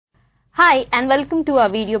Hi and welcome to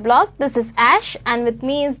our video blog. This is Ash and with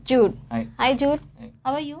me is Jude. Hi. Hi Jude. Hi.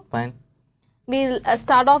 How are you? Fine. We'll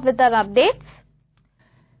start off with our updates.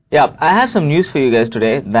 Yeah, I have some news for you guys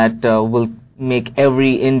today that will make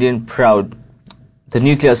every Indian proud. The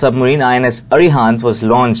nuclear submarine INS Arihant was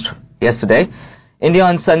launched yesterday. India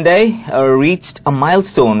on Sunday reached a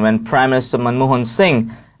milestone when Prime Minister Manmohan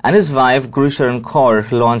Singh and his wife Guru Sharan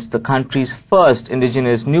Kaur launched the country's first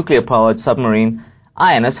indigenous nuclear-powered submarine,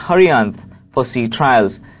 INS Arihant, for sea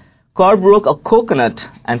trials. Kaur broke a coconut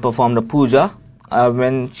and performed a puja,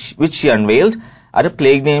 which she unveiled at a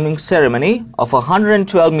plague naming ceremony of a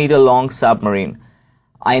 112-meter-long submarine.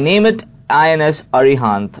 I name it INS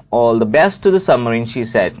Arihant. All the best to the submarine, she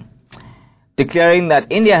said. Declaring that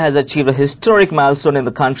India has achieved a historic milestone in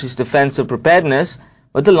the country's defensive preparedness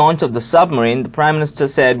with the launch of the submarine, the Prime Minister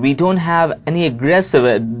said, "We don't have any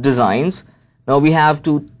aggressive designs, nor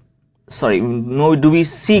do we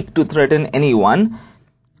seek to threaten anyone.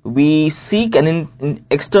 We seek an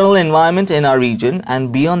external environment in our region,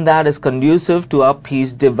 and beyond that is conducive to our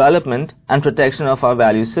peace, development, and protection of our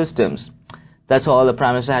value systems." That's all the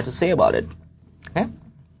Prime Minister had to say about it. Okay?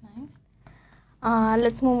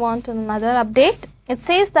 Let's move on to another update. It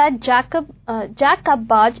says that Jacob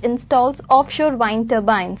barge installs offshore wind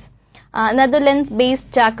turbines.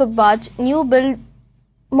 Netherlands-based Jacob barge new build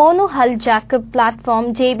monohull Jacob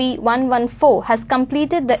platform JB114 has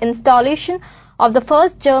completed the installation of the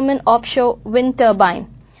first German offshore wind turbine.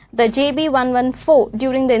 The JB114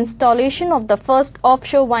 during the installation of the first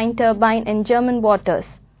offshore wind turbine in German waters.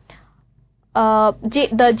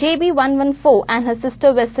 The JB114 and her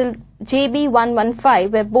sister vessel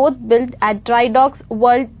JB115 were both built at Dry Docks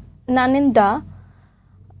World Naninda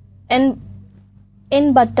in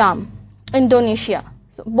Batam, Indonesia.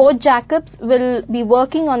 So both Jacobs will be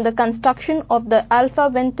working on the construction of the Alpha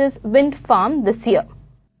Ventus wind farm this year.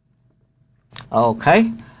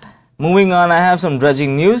 Okay. Moving on, I have some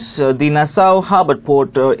dredging news. The Nassau Harbour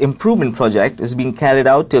Port Improvement Project is being carried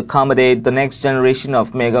out to accommodate the next generation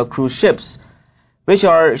of mega cruise ships, which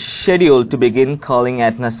are scheduled to begin calling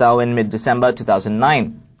at Nassau in mid-December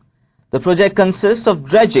 2009. The project consists of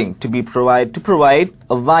dredging to provide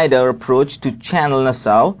a wider approach to Channel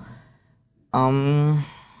Nassau.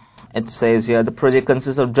 It says here the project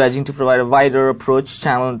consists of dredging to provide a wider approach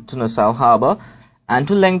channel to Nassau Harbour and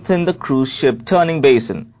to lengthen the cruise ship turning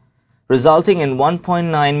basin, resulting in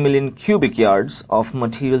 1.9 million cubic yards of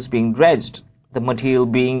materials being dredged. The material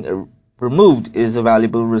being removed is a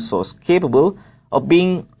valuable resource capable of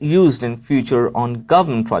being used in future on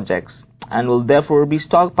government projects and will therefore be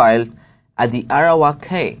stockpiled at the Arawa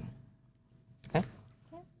Quay. Okay.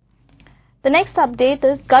 The next update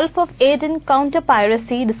is Gulf of Aden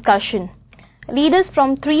counter-piracy discussion. Leaders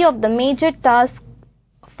from three of the major task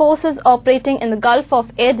forces operating in the Gulf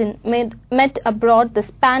of Aden met aboard the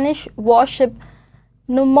Spanish warship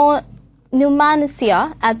Numancia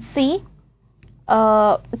at sea.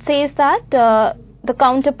 It says that the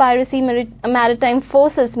counter-piracy maritime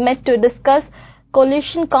forces met to discuss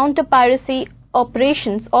coalition counter-piracy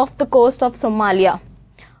operations off the coast of Somalia.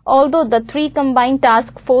 Although the three combined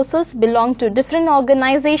task forces belong to different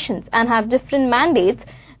organizations and have different mandates,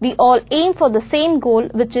 we all aim for the same goal,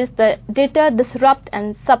 which is to deter, disrupt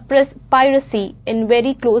and suppress piracy in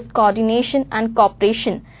very close coordination and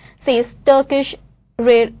cooperation, says Turkish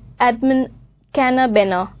Rear Admiral Caner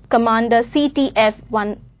Bener, Commander CTF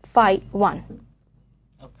 151.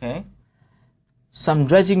 Okay. Some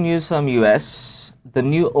dredging news from US. The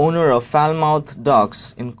new owner of Falmouth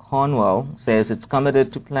Docks in Cornwall says it's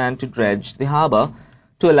committed to plan to dredge the harbour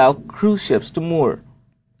to allow cruise ships to moor.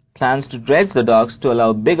 Plans to dredge the docks to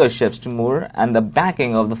allow bigger ships to moor and the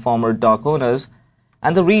backing of the former dock owners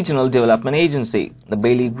and the Regional Development Agency. The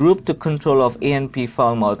Bailey Group took control of ANP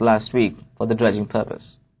Falmouth last week for the dredging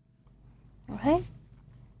purpose. Alright.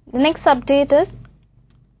 The next update is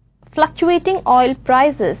fluctuating oil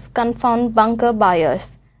prices confound bunker buyers.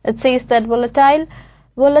 It says that volatile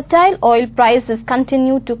oil prices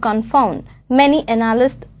continue to confound many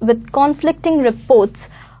analysts, with conflicting reports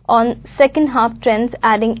on second half trends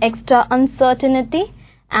adding extra uncertainty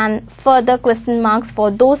and further question marks for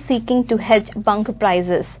those seeking to hedge bunker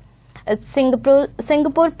prices.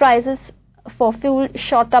 Singapore prices for fuel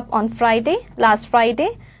shot up on last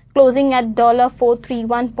Friday, closing at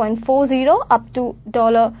 $431.40 up to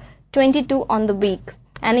 $22 on the week,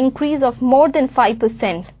 an increase of more than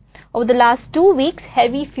 5%. Over the last 2 weeks,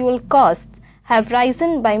 heavy fuel costs have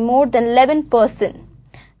risen by more than 11%.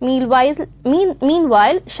 Meanwhile,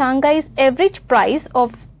 Shanghai's average price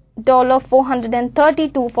of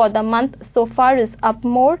 $432 for the month so far is up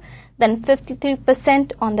more than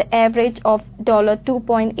 53% on the average of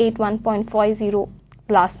 $2.81.40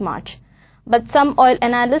 last March. But some oil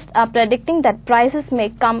analysts are predicting that prices may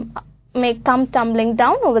come tumbling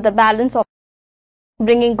down over the balance of,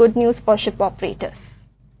 bringing good news for ship operators.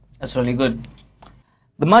 That's really good.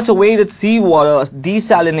 The much-awaited seawater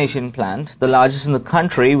desalination plant, the largest in the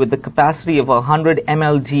country with the capacity of 100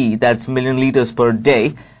 MLD, that's million liters per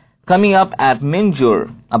day, coming up at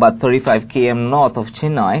Minjur, about 35 km north of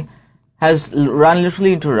Chennai, has run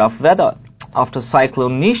literally into rough weather after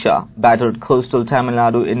Cyclone Nisha battered coastal Tamil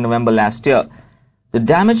Nadu in November last year. The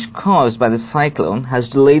damage caused by the cyclone has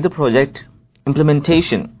delayed the project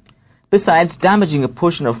implementation. Besides damaging a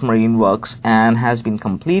portion of marine works and has been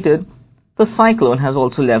completed, the cyclone has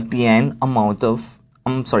also left behind a mound of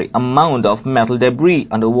metal debris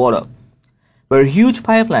underwater, where huge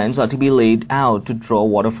pipelines are to be laid out to draw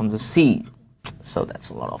water from the sea. So that's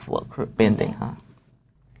a lot of work pending, huh?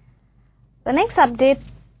 The next update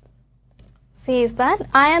says that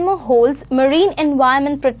IMO holds Marine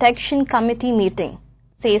Environment Protection Committee meeting.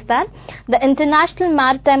 Says that the International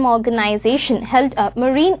Maritime Organization held a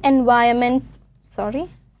Marine Environment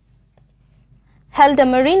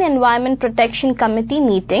Protection Committee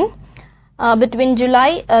meeting between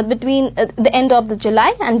the end of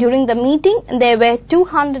July, and during the meeting there were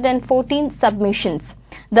 214 submissions.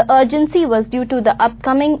 The urgency was due to the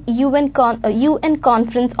upcoming UN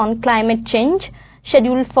conference on climate change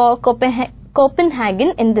scheduled for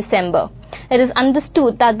Copenhagen in December. It is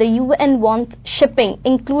understood that the UN wants shipping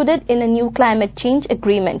included in a new climate change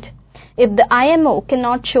agreement. If the IMO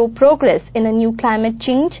cannot show progress in a new climate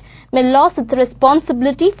change, may lose its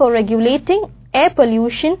responsibility for regulating air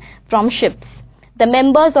pollution from ships. The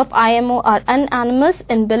members of IMO are unanimous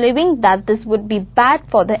in believing that this would be bad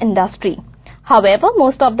for the industry. However,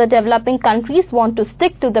 most of the developing countries want to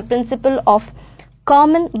stick to the principle of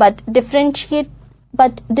common but differentiated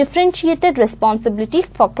responsibility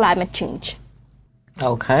for climate change.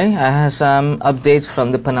 Okay, I have some updates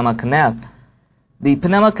from the Panama Canal. The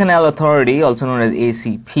Panama Canal Authority, also known as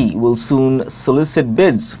ACP, will soon solicit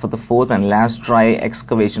bids for the fourth and last dry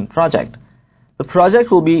excavation project. The project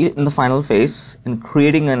will be in the final phase in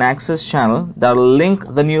creating an access channel that will link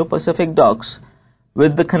the new Pacific docks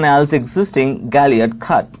with the canal's existing galliot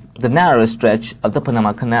cut, the narrowest stretch of the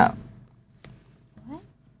Panama Canal.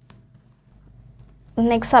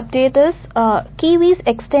 Next update is Kiwis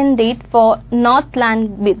extend date for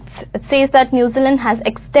Northland bids. It says that New Zealand has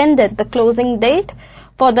extended the closing date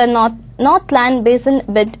for the Northland Basin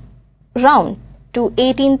bid round to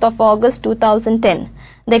 18th of August 2010.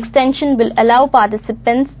 The extension will allow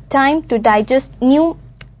participants time to digest new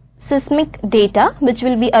seismic data, which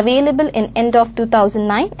will be available in end of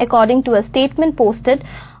 2009, according to a statement posted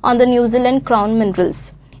on the New Zealand Crown Minerals.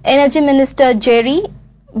 Energy Minister Jerry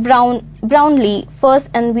Brownlee first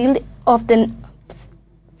unveiled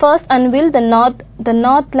the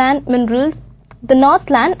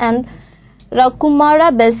Northland and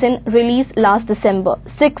Rakumara Basin release last December.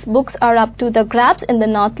 6 books are up to the grabs in the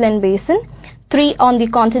Northland Basin, 3 on the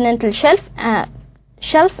continental shelf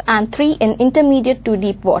and 3 in intermediate to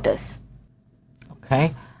deep waters.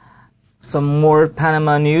 Okay. Some more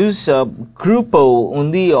Panama news. Grupo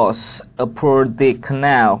Unidos por the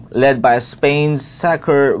Canal, led by Spain's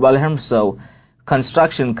Sacer Valhermoso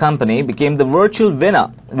construction company, became the virtual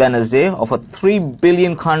winner Wednesday of a $3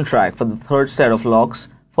 billion contract for the third set of locks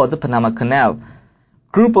for the Panama Canal.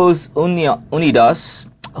 Grupo Unidos,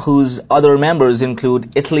 whose other members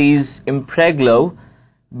include Italy's Impreglo,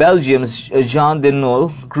 Belgium's Jean de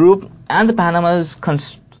Nul Group, and the Panama's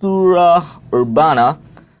Constructora Urbana,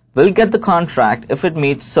 will get the contract if it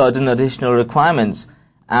meets certain additional requirements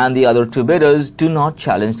and the other 2 bidders do not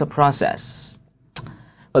challenge the process.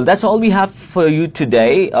 Well, that's all we have for you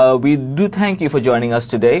today. We do thank you for joining us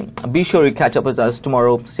today. Be sure you catch up with us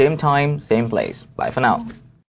tomorrow, same time, same place. Bye for now.